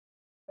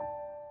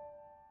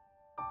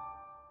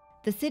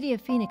The city of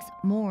Phoenix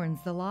mourns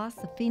the loss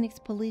of Phoenix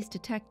police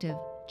detective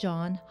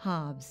John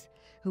Hobbs,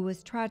 who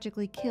was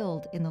tragically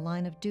killed in the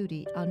line of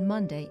duty on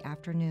Monday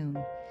afternoon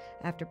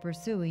after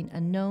pursuing a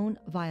known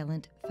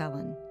violent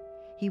felon.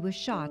 He was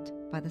shot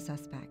by the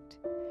suspect.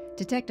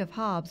 Detective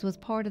Hobbs was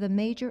part of the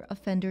Major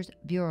Offenders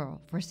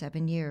Bureau for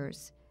 7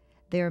 years.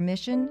 Their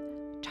mission?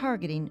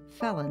 Targeting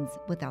felons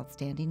with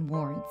outstanding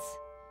warrants.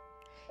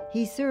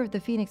 He served the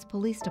Phoenix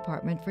Police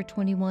Department for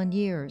 21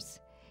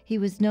 years. He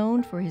was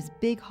known for his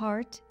big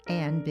heart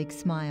and big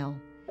smile.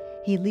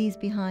 He leaves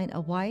behind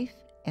a wife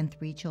and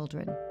 3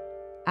 children.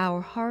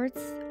 Our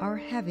hearts are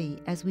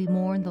heavy as we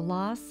mourn the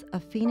loss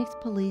of Phoenix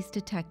Police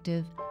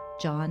Detective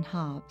John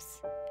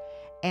Hobbs.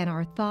 And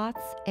our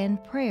thoughts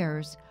and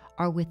prayers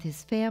are with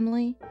his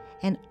family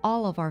and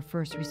all of our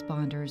first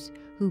responders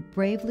who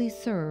bravely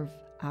serve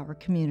our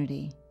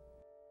community.